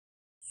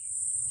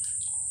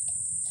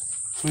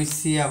we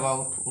see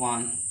about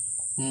one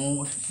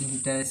more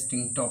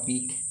interesting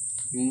topic,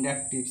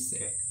 inductive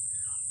set.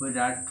 We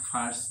write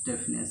first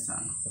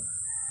definition.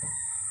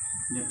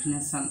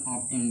 Definition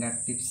of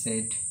inductive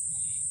set.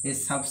 A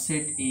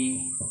subset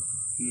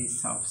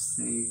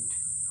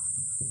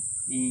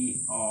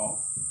of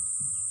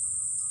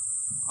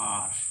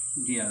R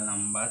real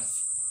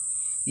numbers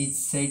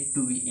is said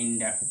to be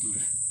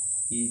inductive.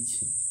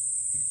 Is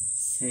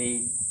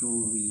said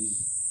to be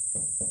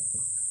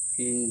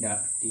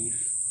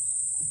inductive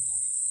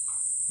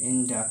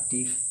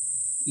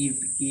if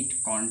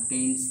it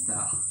contains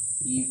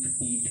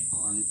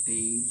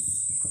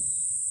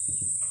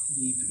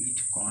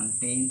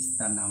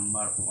the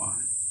number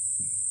 1,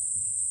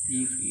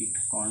 if it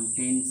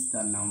contains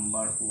the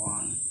number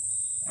 1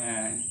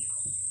 and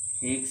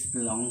x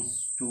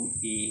belongs to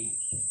A,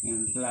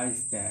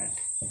 implies that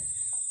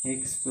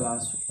x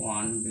plus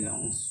 1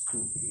 belongs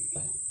to A.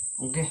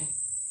 Okay,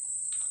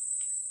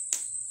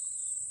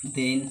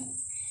 then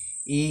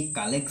a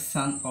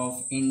collection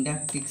of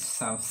inductive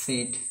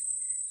subset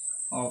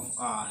of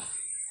R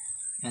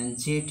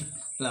and Z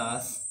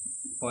plus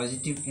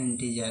positive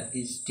integer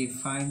is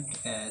defined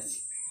as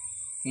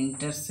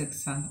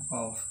intersection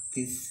of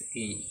this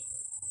A.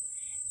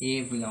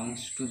 A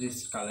belongs to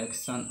this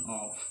collection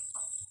of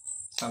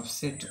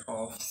subset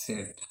of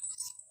set.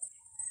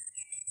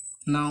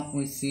 Now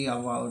we see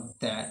about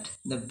that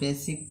the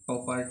basic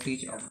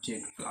properties of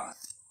Z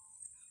plus.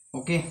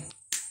 Okay,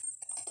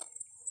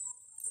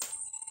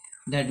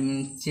 that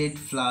means Z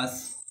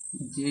plus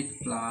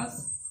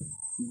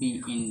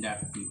be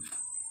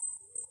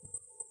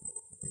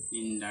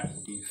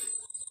inductive,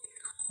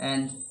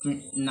 and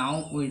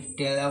now we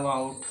tell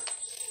about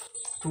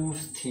two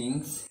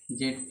things.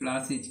 Z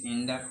plus is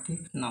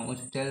inductive. Now we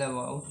tell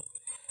about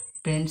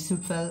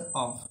principle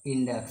of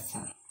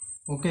induction.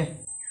 Okay,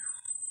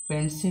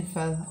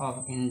 principle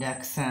of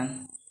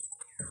induction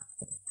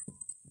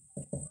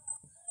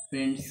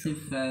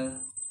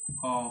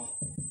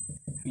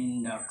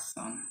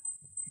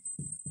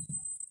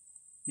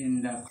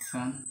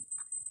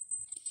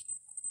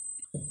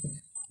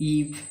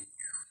if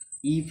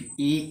A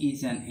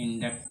is an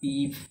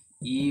if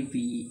A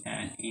be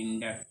an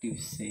inductive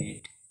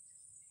set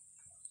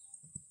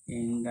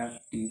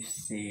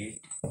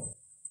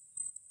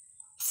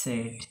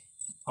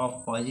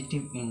of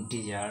positive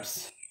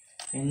integers,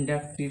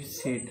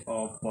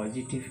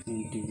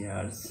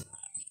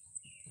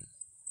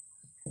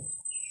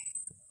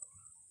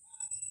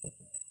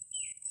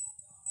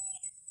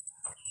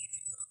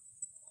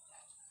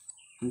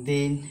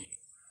 then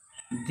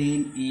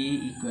A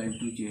equal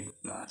to Z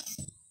plus.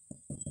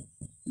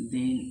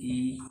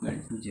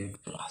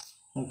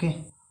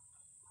 Okay,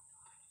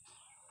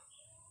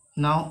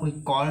 now we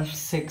call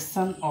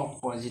section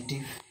of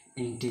positive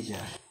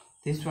integer.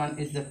 This one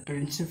is the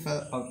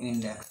principle of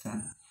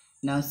induction.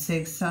 Now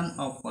section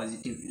of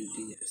positive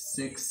integers,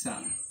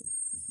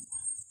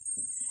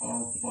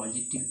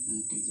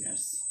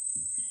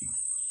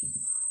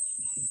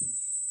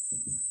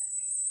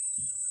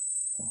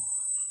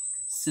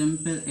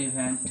 simple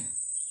event.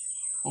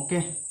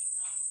 Okay,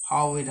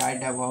 how we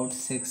write about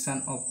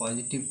section of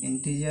positive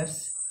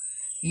integers?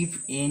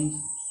 If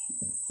n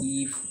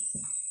be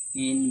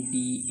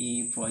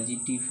a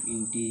positive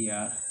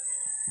integer,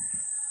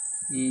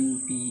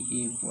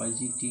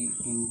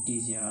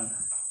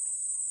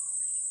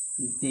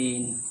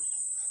 then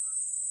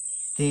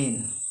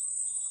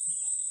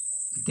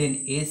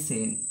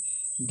Sn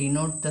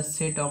denote the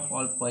set of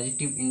all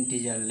positive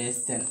integer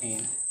less than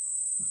n.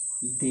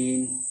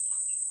 Then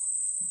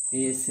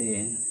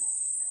Sn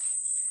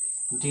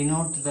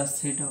denote the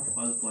set of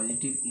all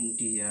positive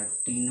integer,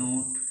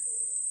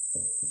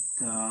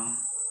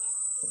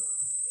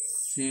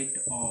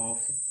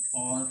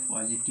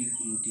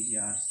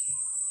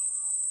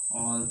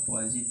 all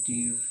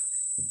positive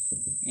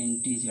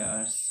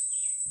integers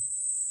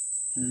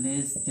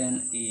less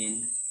than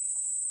n,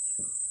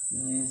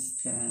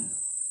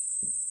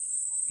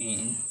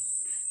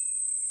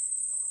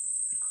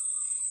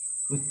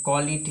 we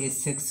call it a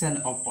section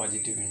of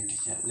positive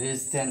integer.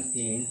 Less than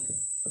n,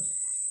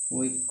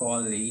 we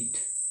call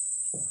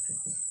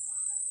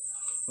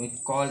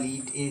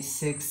it a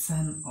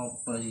section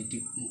of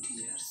positive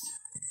integers,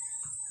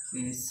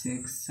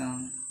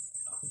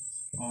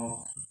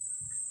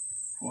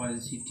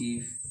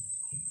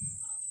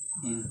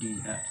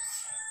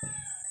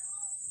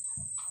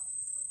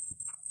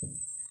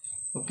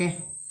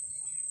 Okay,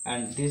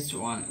 and this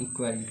one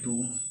equal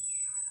to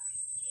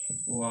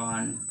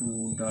 1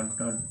 2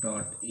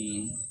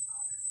 n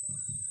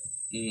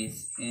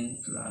is n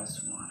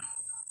plus 1.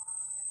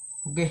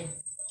 Okay,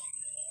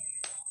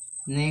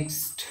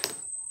 next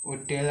we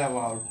tell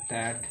about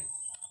that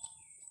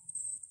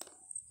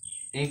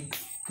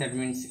x, that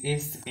means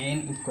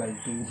Sn equal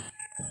to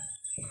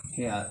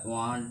here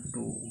 1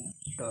 2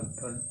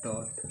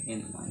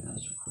 n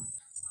minus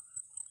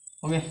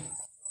 1. Okay,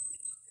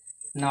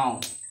 now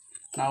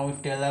we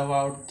tell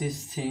about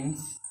these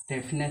things.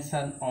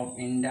 Definition of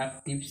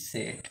inductive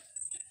set.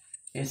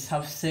 A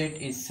subset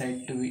is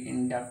said to be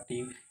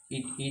inductive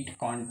it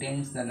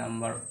contains the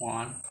number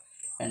 1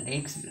 and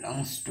x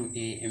belongs to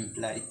A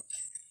implies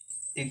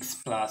x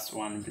plus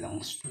 1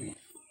 belongs to A.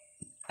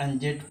 And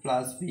Z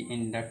plus B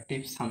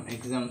inductive. Some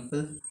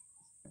example.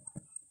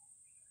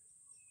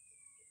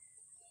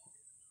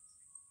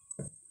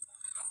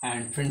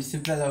 And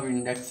principle of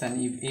induction: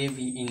 if A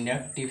be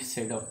inductive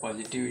set of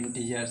positive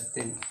integers,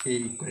 then A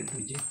equal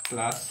to Z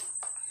plus.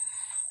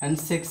 And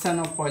section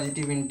of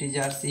positive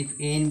integers: if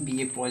n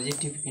be a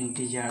positive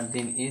integer,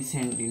 then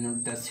Sn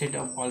denote the set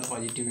of all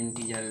positive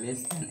integers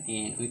less than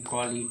n. We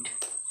call it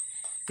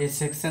a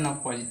section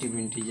of positive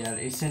integer.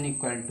 Sn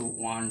equal to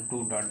 1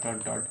 2 dot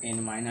dot dot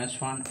n minus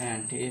 1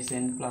 and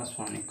Sn plus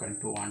 1 equal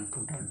to 1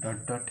 2 dot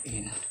dot dot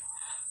n.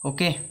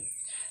 Okay,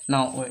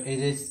 now we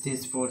erase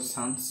these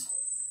portions.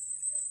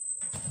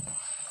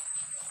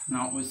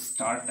 Now we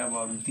start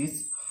about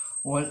this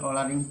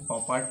all-coloring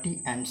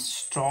property and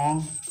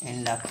strong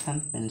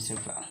induction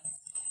principle.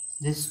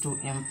 These two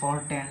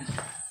important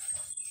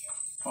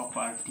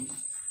property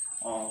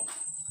of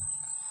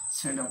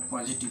set of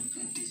positive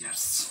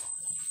integers.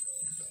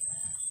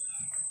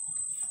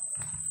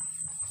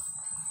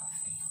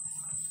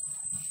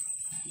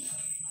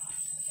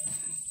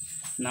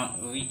 Now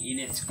we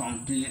erase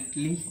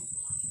completely.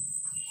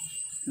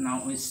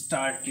 Now we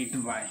start it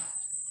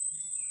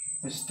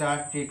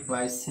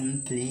by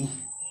simply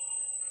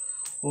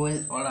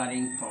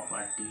all-coloring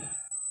property.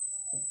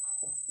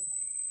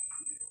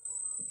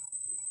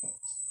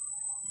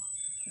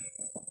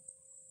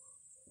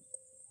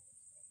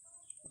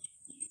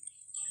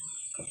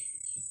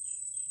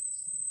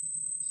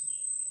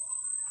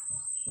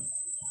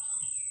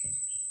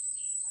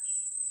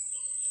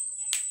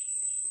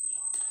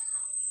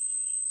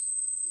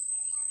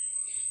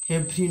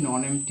 Every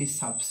non-empty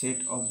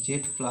subset of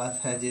Z plus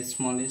has a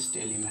smallest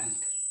element.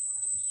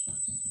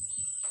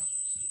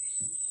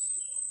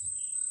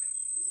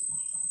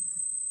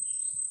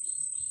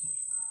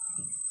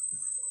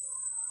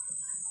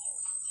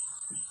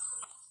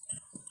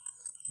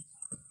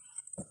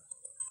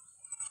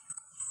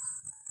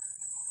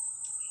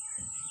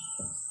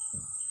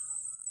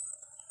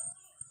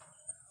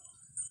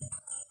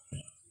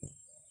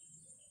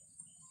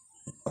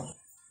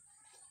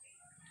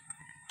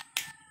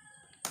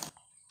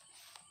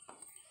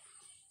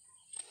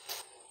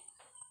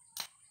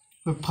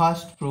 We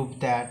first prove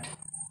that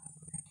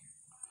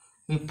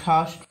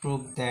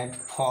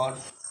for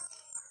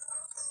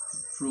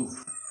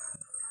proof.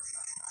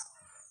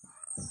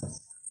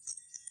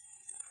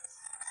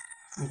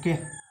 Okay.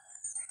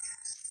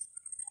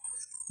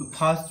 We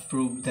first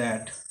prove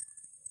that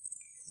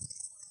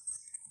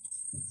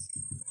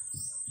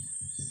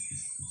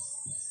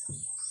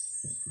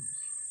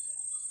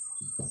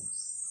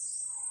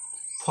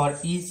for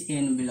each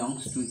n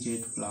belongs to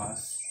Z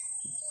plus,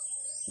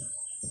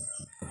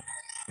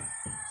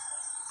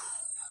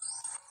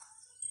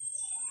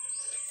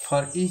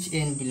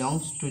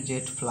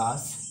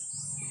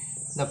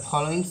 the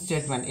following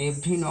statement: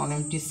 every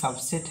non-empty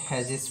subset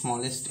has a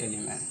smallest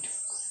element.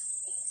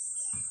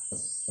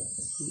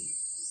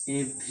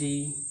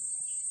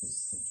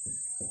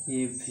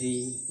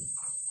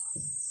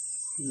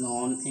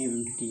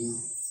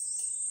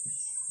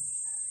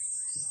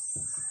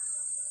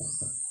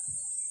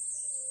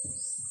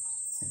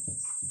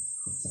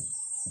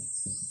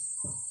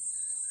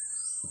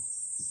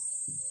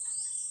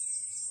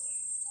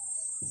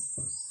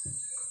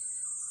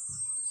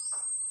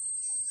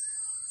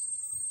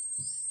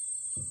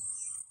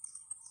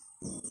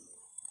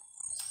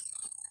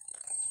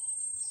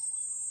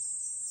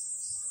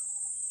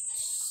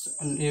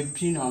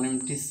 Every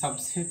non-empty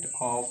subset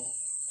of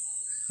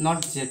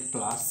not Z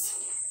plus.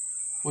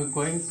 We're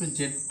going to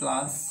Z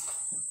plus.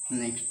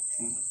 Next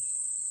thing,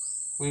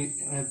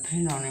 every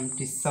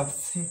non-empty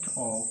subset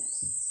of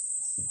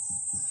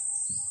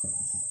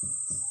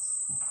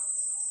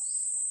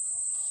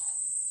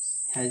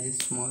has the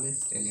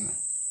smallest element.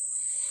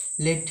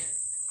 Let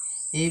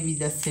A be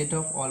the set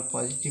of all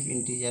positive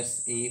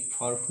integers A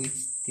for which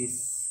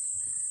this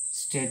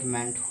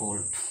statement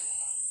holds.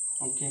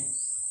 Okay,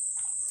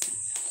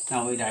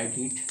 now we write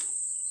it.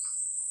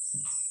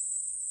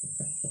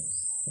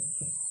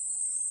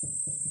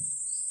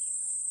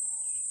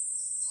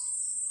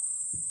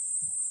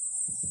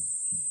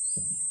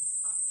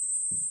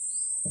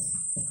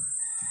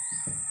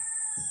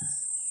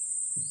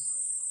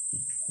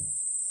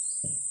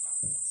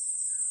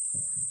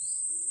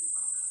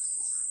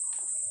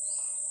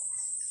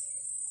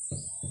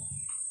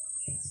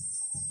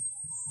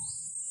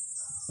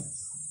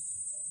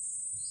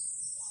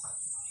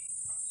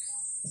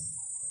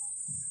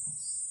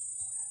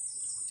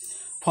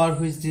 For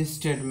which this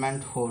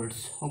statement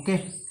holds.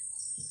 Okay,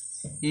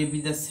 A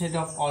be the set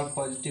of all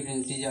positive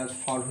integers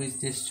for which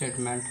this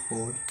statement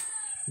holds,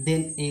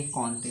 then A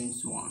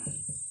contains 1.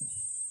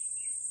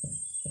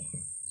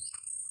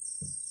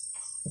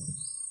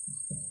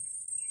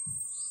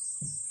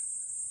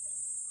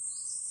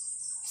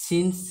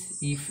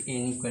 Since if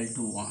n equal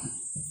to 1,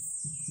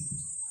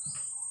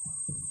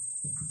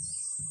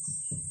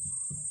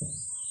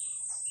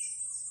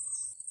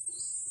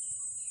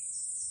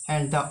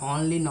 and the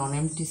only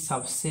non-empty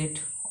subset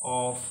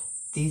of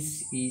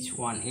this is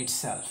 1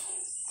 itself,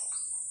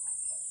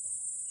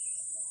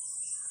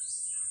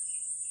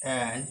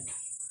 and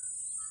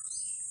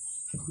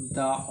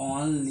the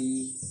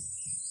only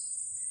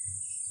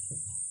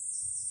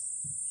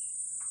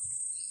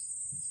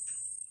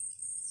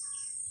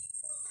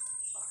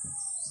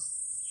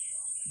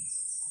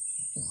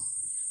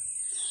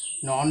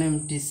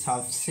non-empty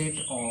subset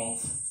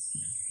of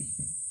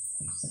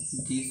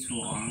this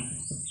one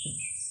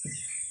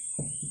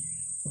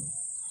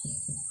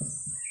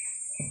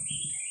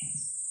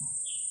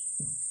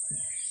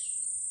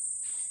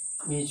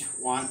is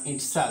 1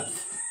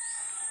 itself.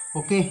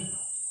 Okay,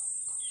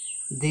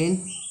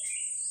 then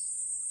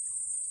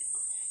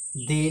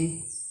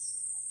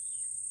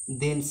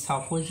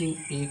supposing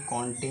A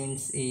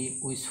contains A,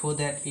 we show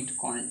that it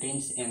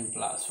contains m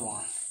plus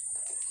 1.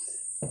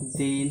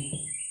 Then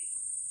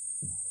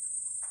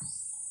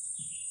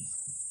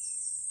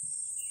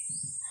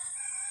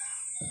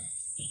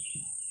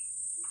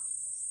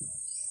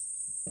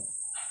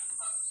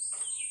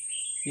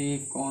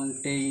A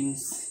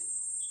contains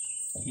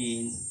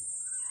n,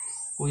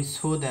 we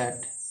show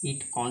that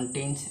it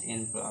contains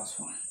n plus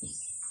 1.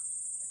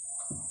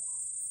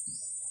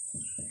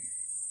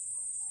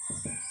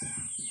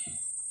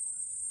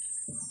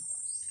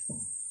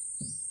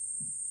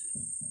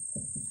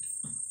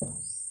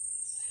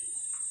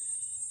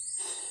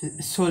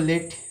 So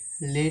let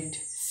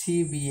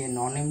C be a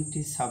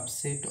non-empty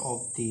subset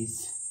of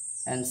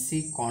this, and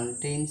C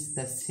contains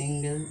the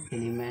single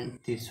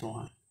element this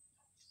one.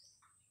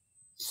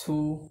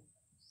 So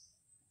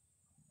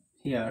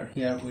here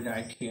we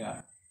write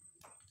here,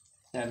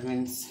 that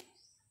means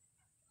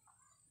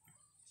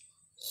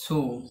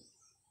so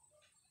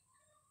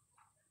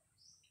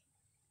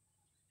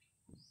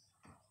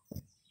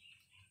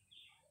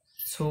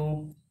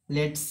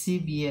let C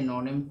be a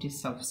non-empty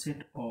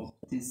subset of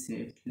this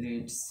set.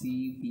 Let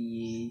C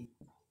be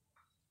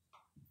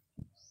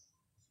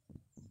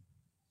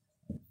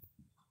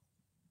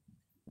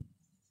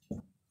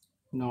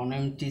a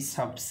non-empty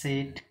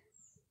subset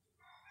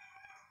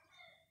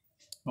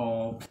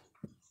of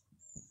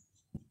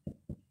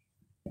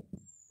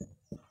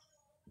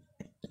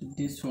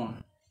this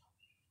one.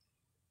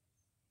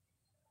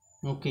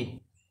 Okay,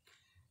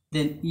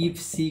 then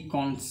if C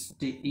consists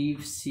the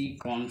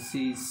element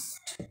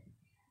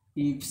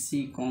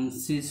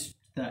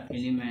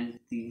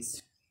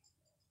this,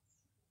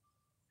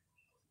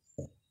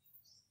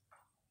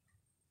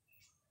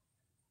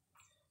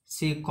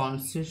 C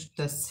consists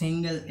the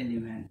single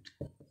element.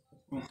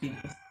 Okay,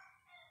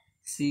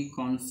 C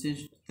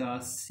consists the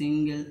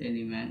single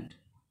element,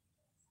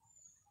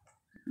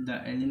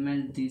 the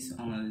element this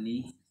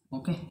only.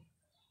 Okay,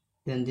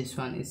 then this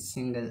one is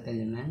single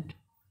element,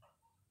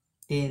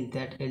 then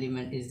that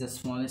element is the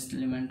smallest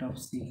element of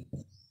C,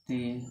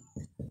 then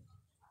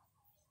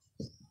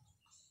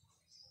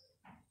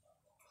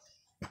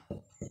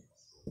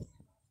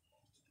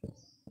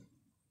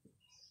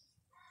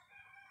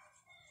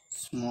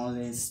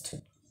smallest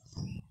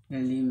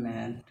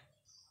element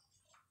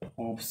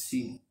of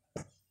C.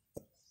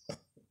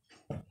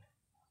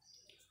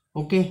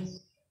 Okay,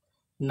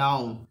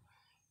 now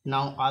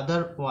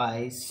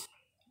otherwise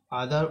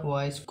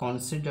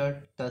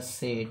consider the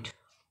set,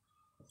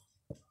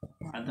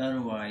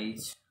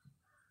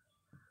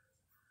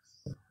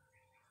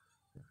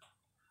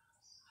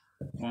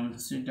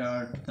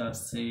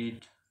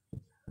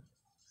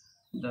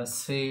 the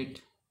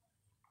set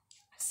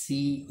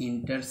C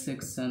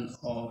intersection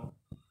of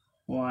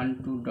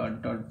 1 to ...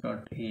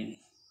 n.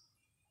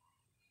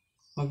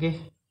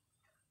 Okay,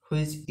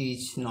 which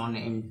is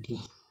non-empty.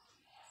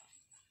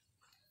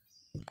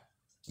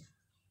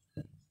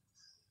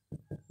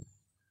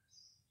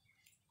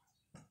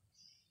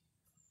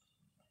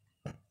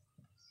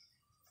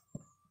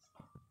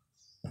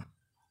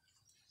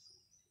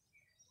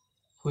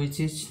 Which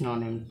is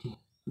non-empty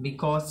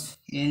because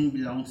n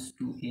belongs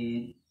to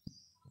n.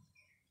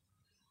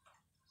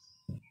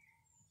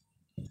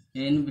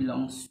 N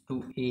belongs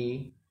to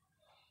A.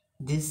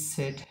 This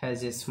set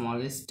has a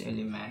smallest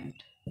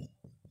element.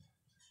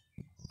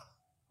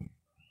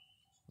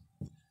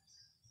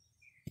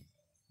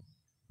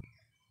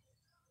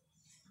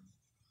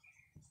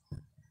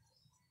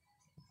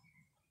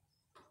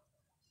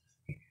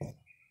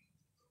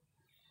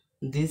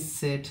 This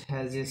set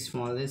has a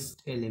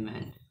smallest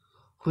element,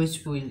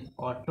 which will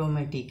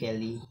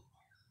automatically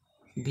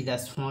be the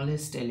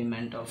smallest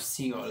element of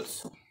C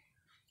also,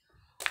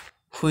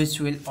 which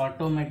is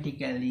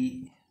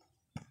automatically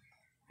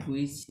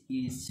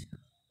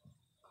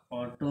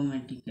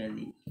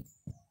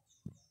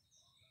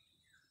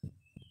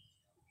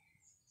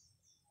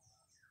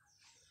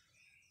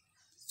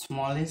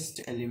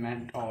smallest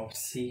element of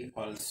C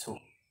also.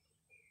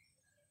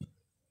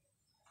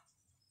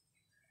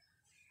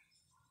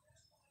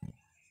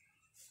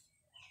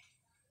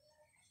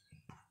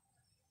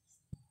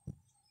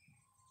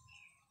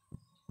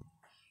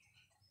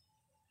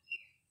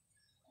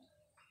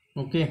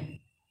 Okay,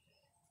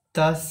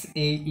 thus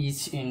A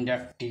is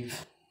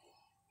inductive.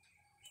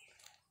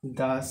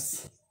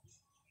 Thus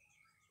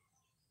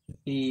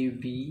A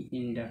be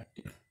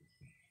inductive.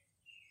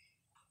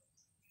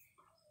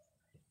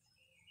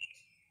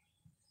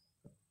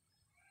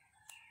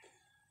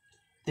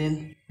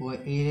 Then we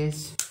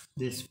erase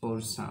this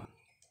portion.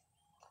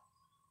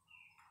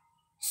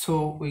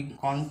 So we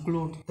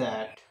conclude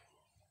that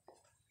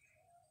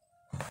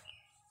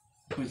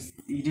we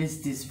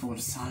erase these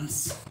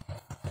portions.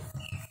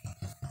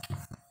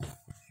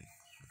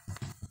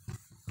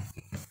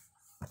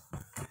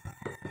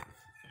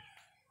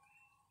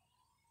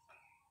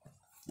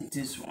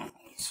 This one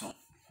also.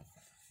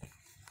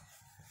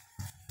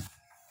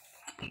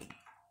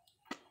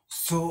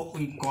 So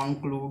we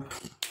conclude.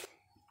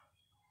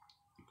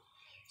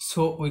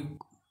 So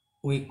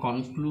we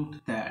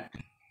conclude that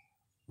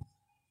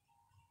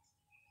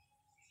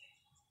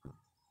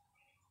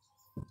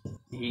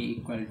A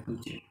equal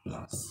to Z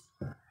plus.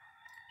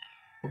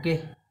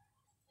 Okay.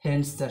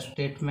 Hence the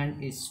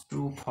statement is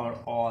true for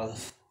all.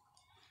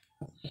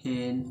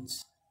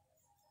 Hence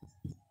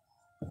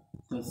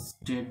the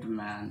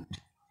statement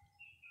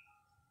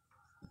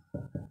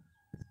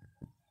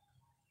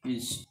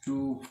is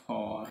true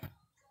for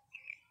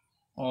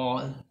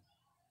all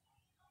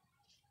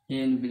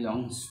n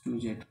belongs to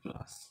Z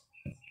plus.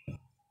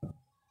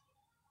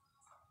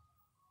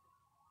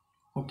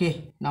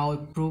 Okay, now we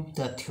prove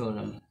the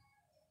theorem.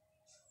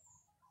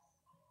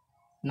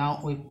 Now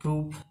we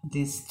prove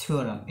this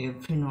theorem.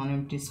 Every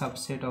non-empty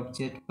subset of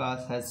Z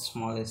plus has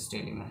smallest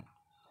element.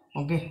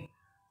 Okay,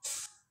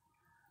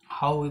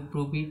 how we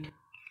prove it?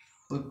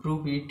 We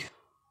prove it.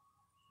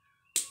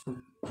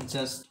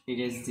 Just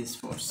erase these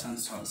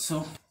portions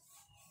also.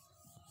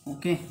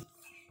 Okay.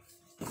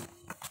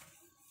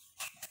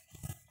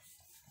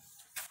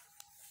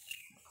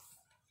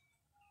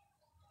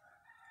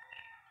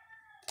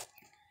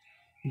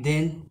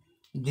 Then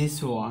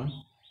this one,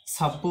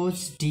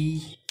 suppose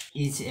D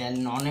is a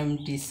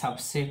non-empty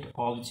subset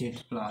of Z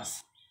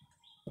plus.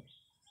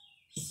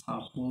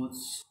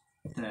 Suppose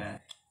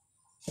that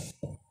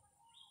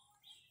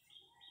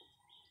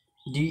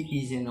D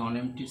is a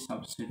non-empty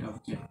subset of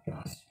Z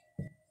plus.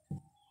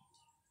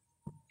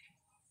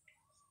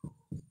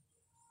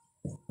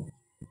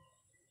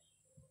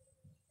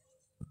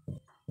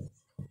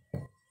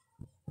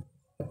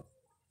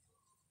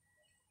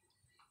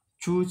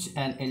 Choose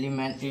an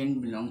element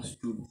n belongs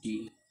to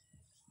D.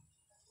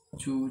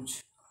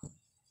 Choose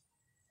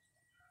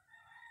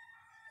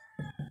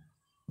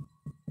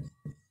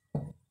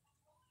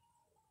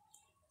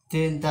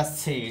then the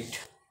set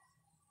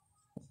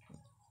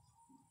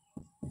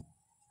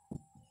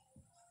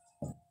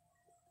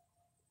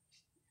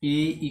A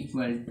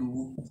equal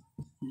to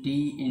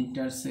D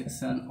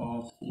intersection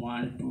of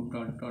 1 2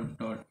 dot dot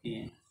dot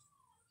n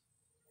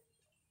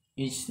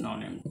is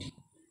non-empty.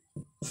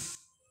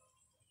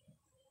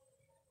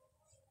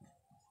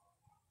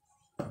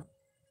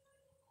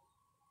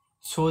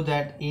 So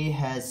that A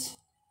has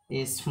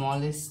a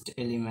smallest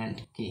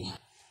element k.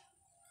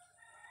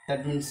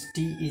 That means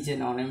D is a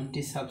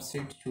non-empty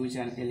subset. Choose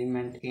an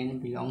element n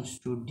belongs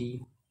to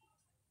D.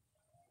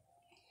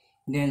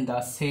 Then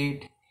the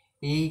set A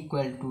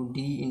equal to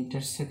D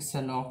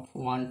intersection of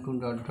 1 2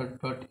 dot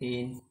dot dot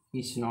n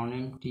is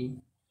non-empty.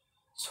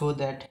 So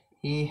that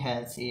A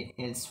has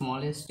a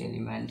smallest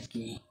element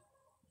k.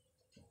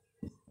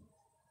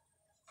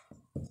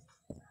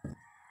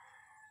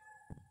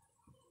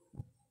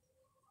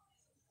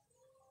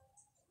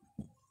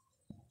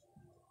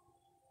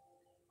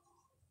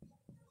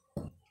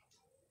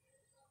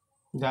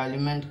 The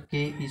element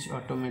k is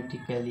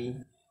automatically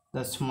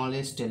the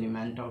smallest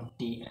element of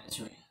D as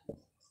well.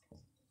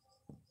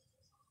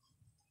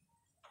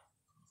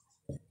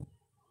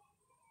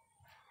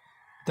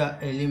 The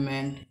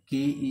element k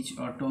is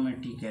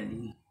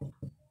automatically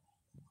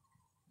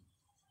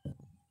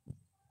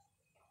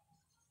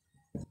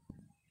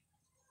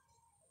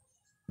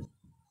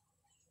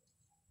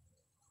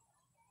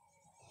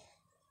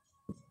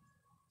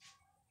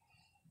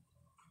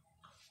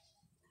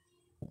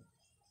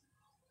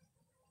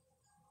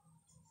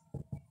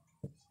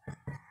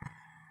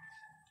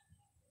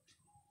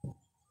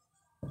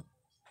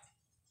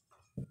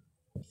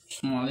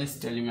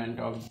smallest element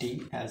of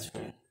D as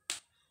well.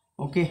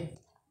 Okay.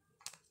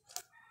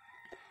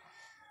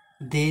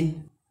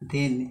 Then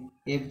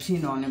every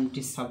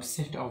non-empty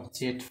subset of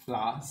Z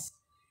plus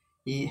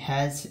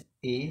has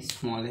a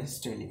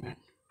smallest element.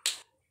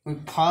 We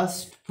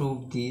first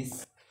prove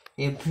this.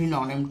 Every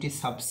non-empty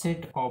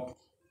subset of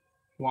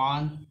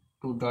 1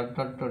 to dot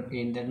dot dot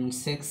n, that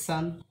means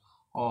section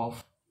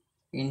of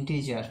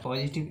integer,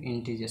 positive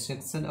integer,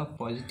 section of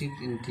positive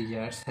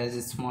integers has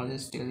the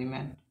smallest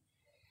element.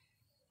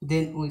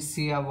 Then we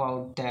see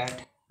about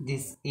that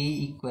this A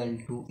equal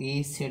to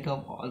a set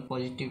of all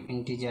positive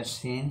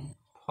integers n.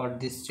 For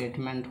this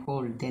statement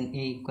hold, then A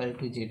equal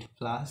to Z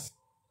plus,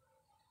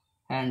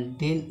 and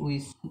then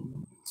we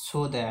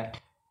show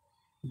that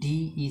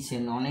D is a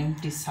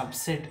non-empty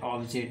subset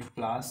of Z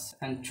plus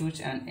and choose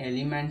an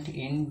element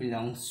n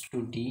belongs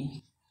to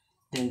D.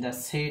 Then the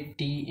set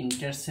D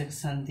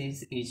intersection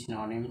this is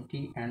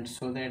non-empty, and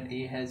so that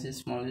A has a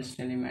smallest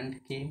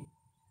element k.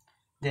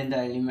 then the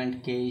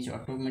element k is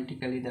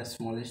automatically the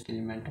smallest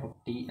element of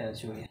D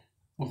as well.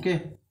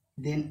 Okay,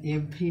 then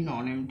every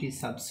non-empty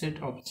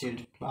subset of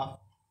Z plus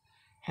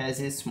has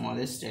a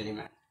smallest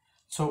element.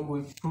 So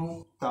we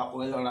prove the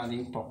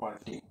well-running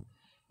property.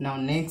 Now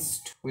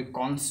next we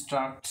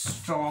construct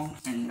strong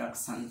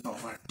induction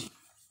property,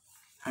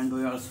 and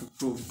we also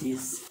prove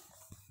this.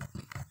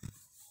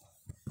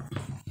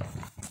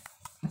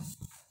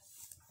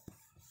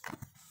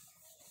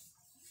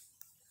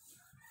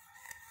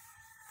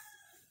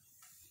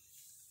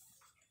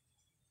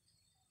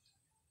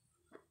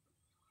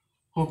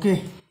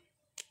 Okay,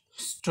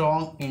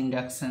 strong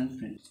induction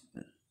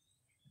principle.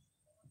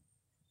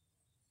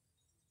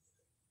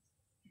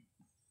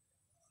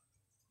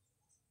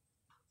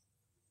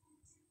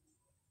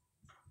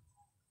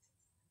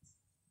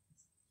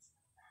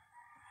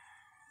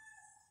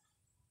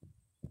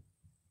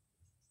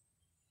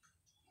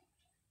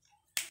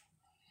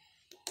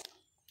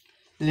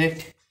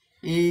 Let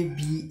A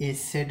be a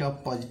set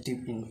of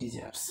positive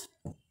integers.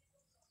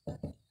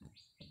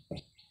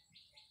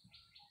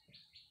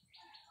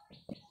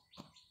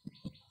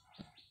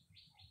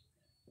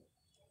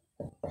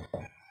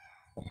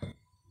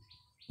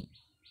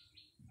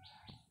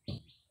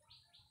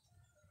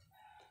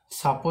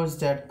 Suppose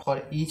that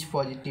for each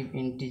positive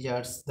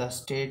integer, the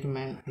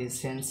statement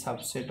Sn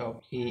subset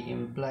of A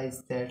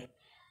implies that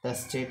the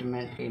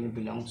statement N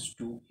belongs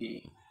to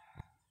A.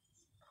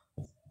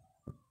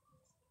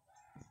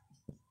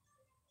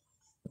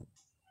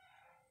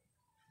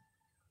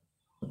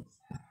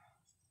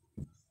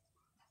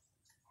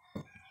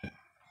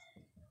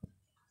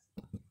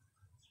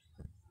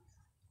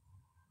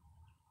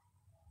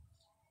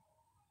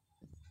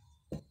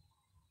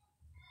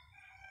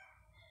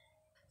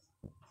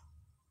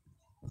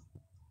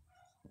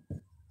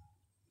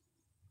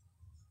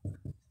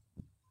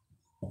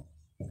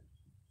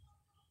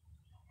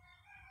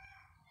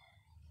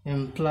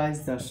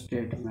 Implies the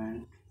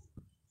statement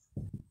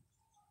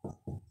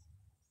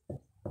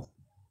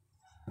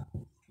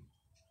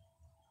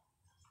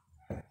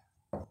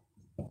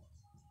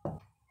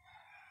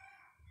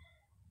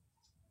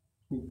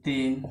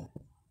then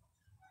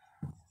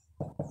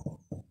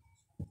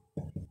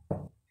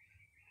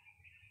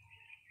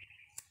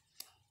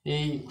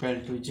A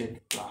equal to Z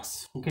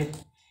plus. Okay,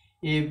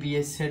 A be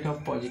a set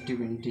of positive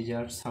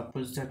integers.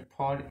 Suppose that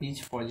for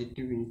each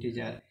positive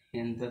integer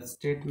N, the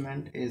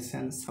statement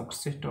Sn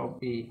subset of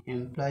A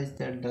implies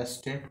that the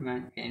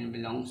statement N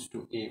belongs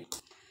to A.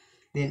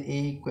 Then A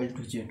equal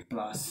to Z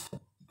plus.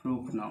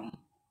 Proof now.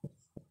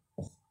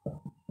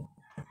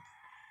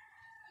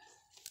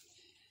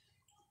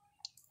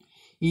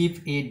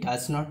 If A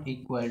does not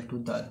equal to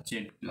the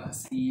Z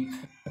plus, if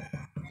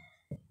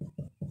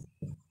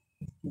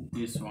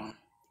this one,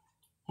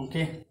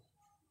 okay,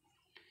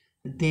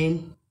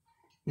 then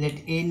let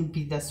N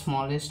be the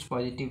smallest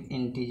positive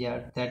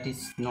integer that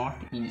is not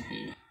in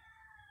A.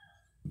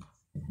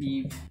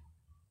 If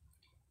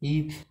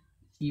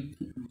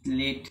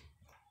let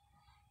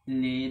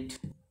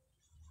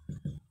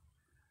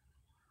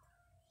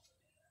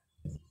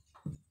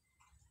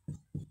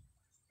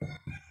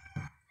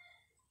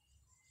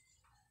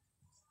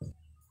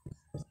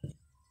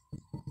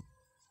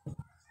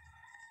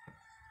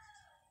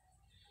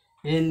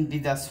N be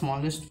the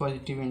smallest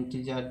positive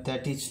integer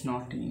that is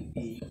not in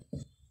A.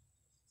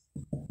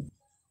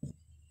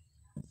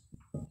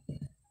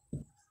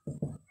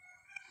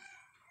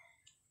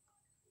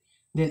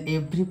 Then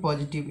every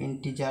positive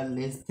integer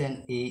less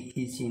than A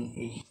is in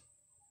A.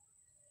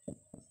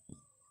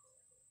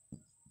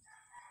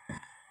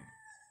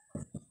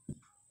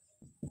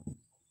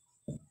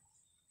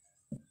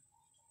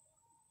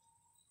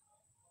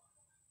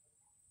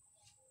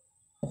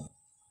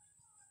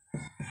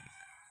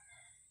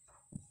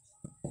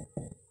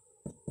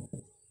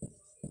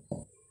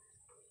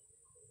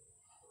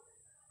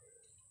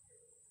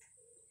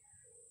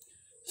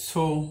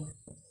 So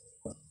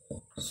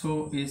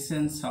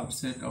Sn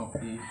subset of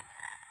A,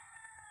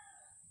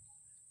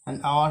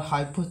 and our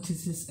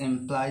hypothesis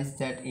implies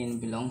that N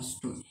belongs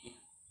to A.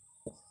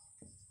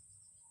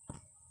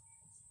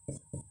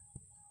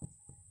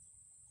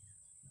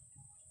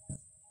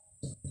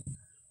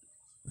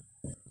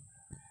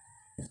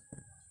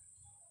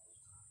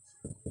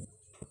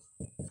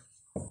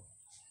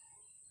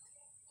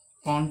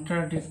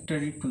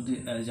 Contradictory to the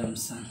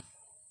assumption.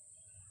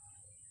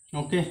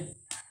 Okay,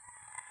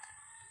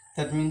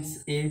 that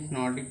means A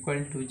not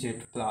equal to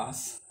Z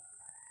plus.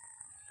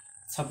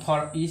 So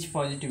for each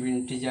positive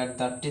integer,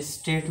 that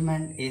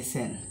statement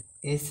Sn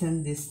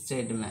this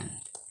statement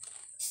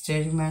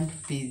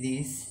P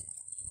this,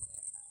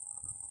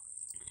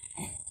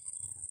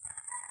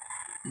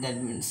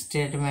 that means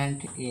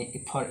statement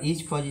A, for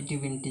each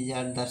positive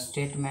integer, the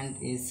statement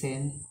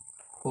Sn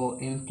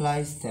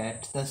implies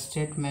that the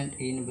statement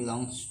N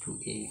belongs to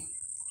A.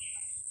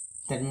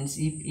 That means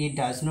if A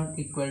does not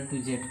equal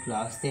to Z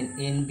plus, then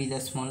N be the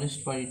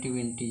smallest positive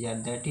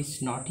integer that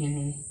is not in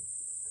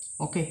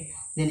A. Okay,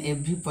 then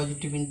every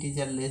positive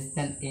integer less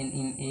than N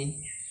in A,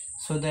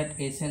 so that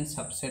Sn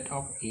subset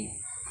of A.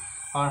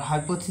 Our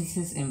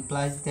hypothesis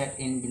implies that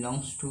n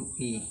belongs to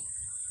A.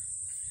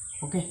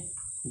 Okay,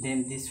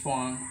 then this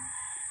one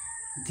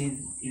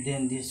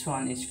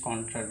is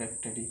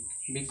contradictory,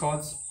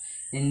 because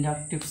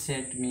inductive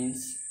set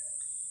means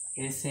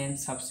Sn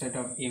subset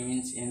of A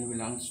means n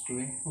belongs to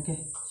A. Okay,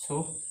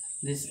 so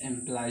this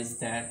implies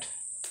that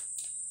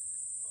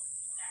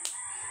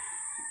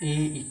A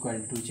equal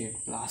to Z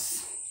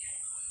plus.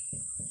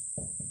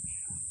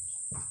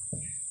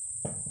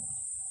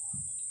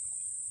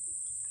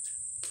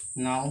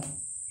 Now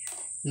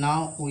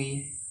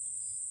we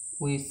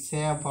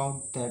say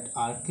about that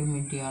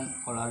Archimedean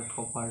Euler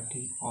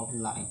property of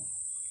line.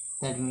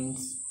 That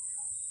means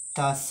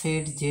the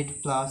set Z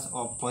plus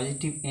of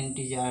positive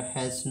integer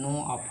has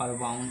no upper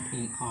bound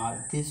in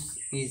R. This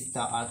is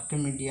the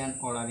Archimedean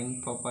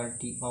ordering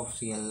property of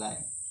real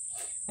line.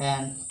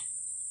 And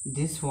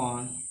this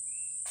one,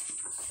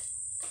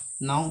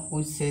 now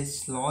we say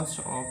loss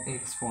of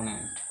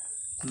exponent.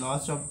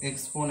 Loss of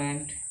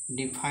exponent,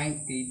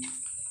 define it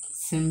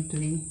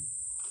simply.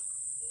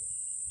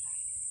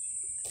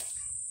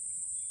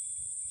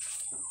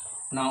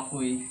 Now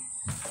we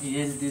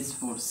erase this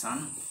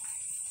portion.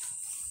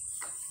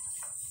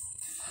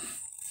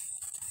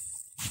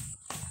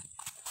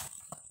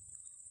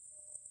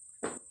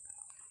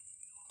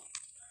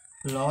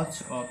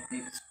 Loss of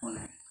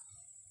exponent.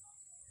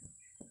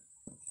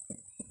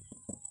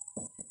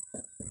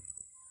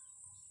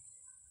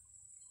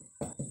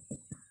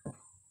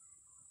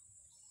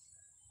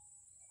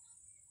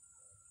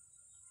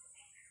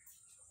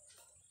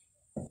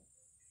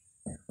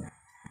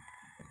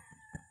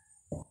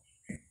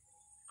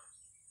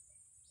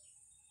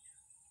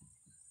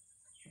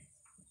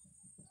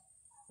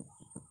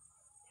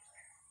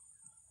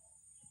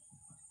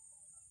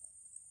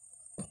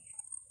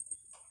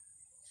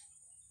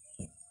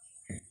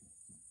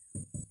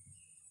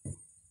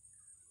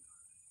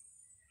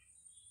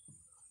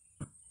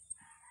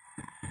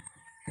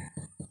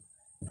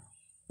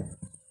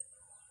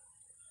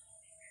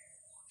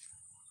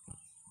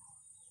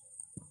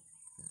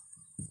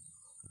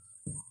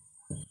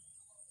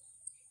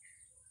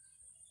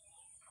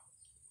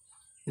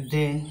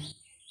 Then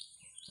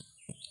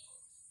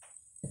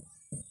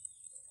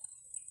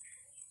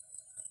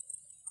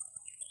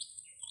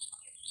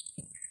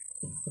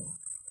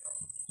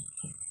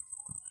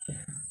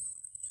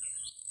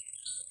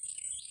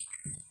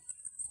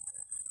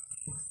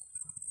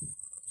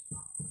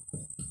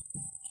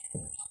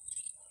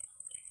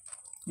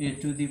a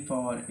to the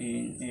power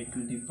n, a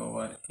to the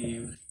power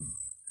m,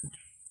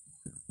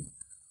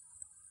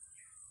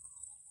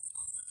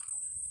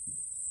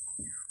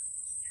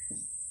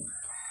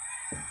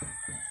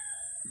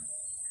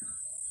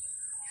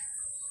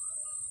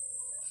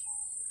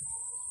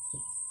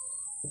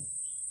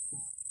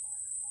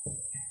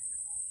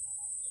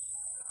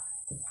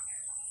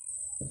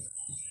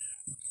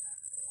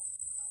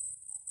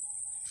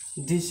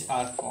 these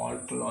are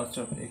called loss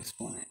of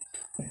exponent.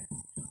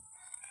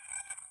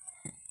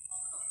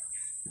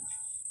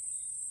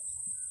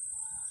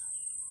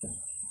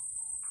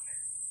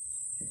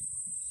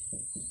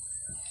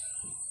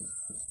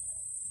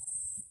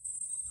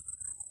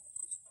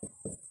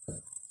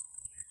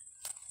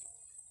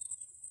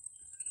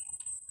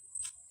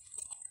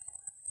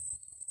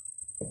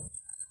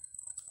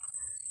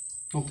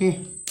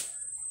 Okay,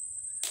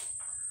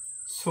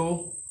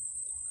 so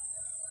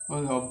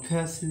we'll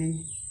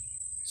obviously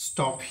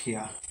stop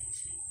here.